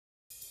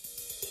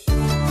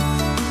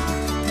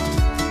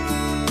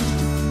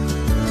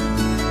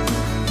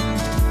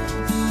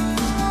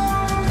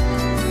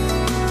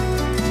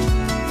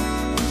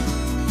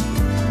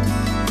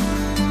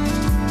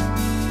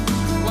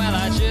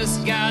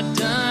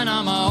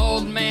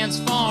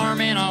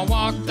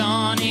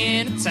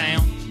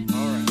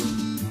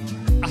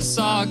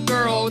my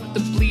girl with the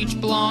bleach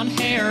blonde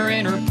hair,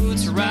 and her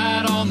boots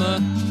right on the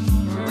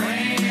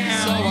ground.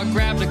 So I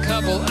grabbed a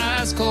couple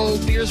ice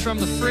cold beers from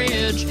the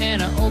fridge,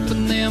 and I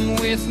opened them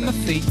with my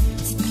feet.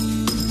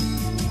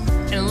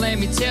 And let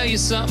me tell you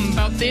something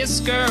about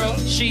this girl,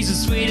 she's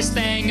the sweetest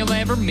thing you'll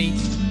ever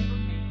meet.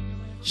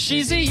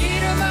 She's the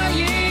yin to my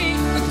yin,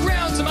 the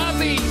ground to my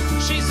beat.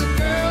 She's the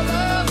girl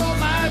of all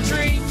my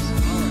dreams.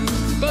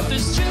 But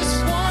there's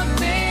just one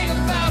thing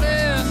about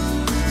her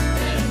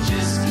that I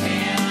just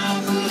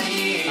cannot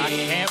believe. I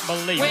can't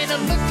believe it. When I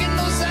look in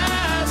those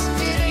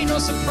eyes, it ain't no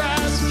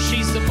surprise.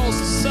 She's the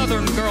most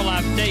southern girl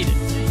I've dated.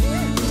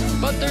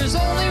 But there's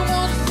only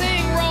one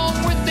thing wrong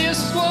with this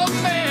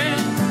woman.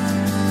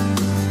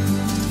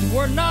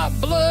 We're not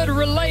blood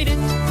related.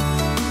 Oh,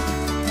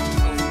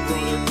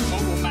 brother,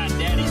 what will my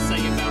daddy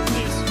say about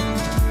this?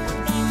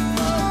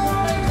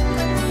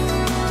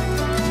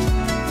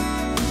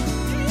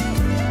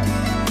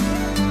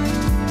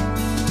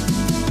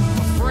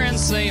 My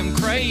friends say I'm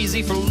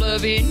crazy for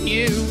loving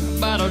you,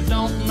 but I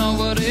don't know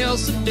what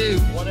else to do.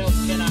 What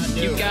else can I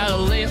do? You got a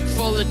lip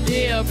full of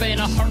dip and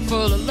a heart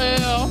full of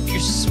love. You're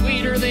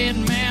sweeter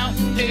than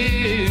Mountain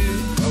Dew.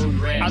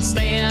 I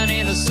stand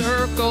in a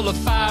circle of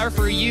fire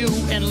for you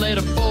and let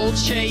a bull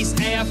chase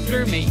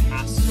after me.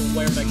 I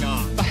swear to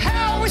God. But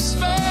how are we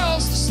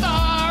supposed to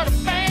start a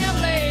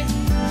family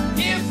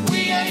if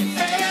we ain't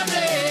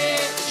family?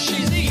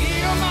 She's the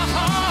ear of my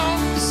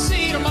heart, the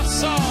seed of my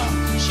soul.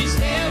 She's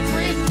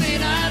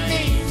everything I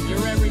need.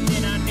 You're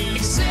everything I need.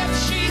 Except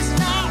she's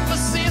not my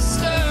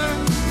sister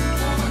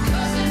or my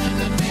cousin at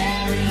the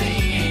very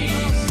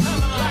least.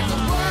 Like a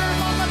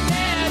worm on my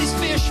daddy's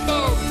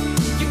fishbowl.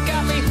 You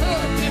got me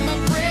hooked and my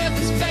breath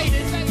is faded.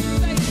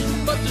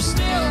 But there's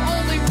still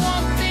only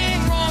one thing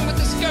wrong with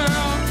this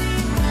girl.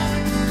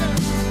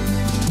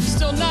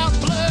 Still not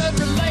blood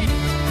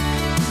related.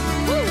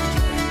 Woo!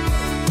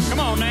 Come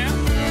on now.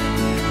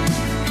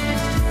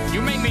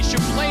 You make me shoot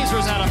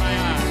lasers out of my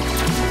eyes.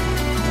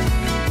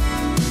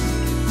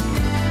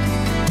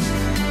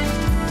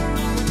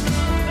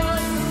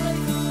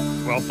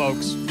 Well,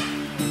 folks,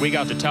 we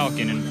got to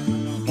talking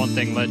and one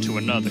thing led to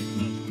another.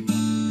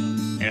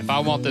 And if I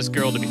want this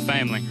girl to be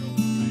family,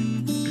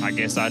 I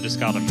guess I just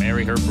gotta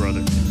marry her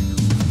brother.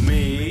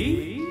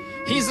 Me?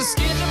 He's the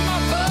skin of my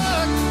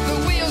bug,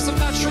 the wheels of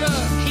my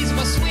truck. He's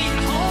my sweet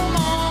home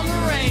on the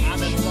range.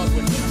 I'm in love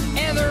with him.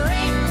 And there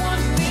ain't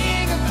one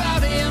thing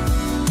about him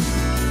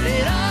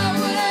that I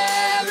would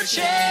ever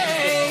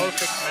change.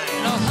 Perfect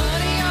man. No,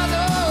 honey, I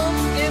know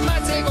it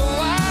might take a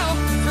while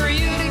for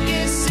you to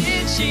get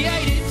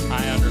situated.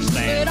 I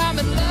understand. But I'm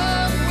in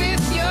love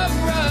with your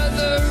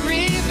brother,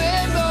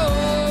 even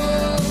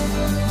though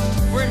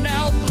we're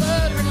now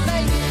blood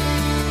related.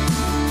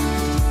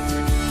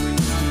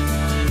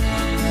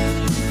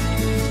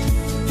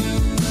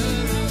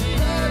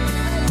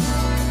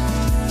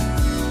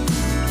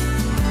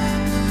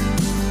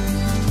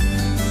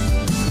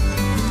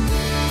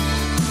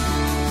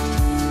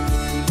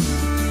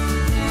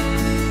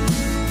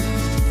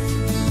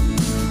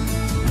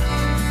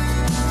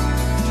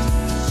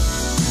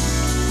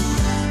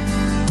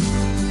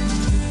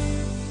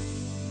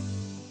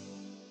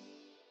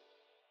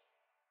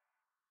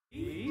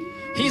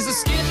 He's the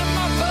skin of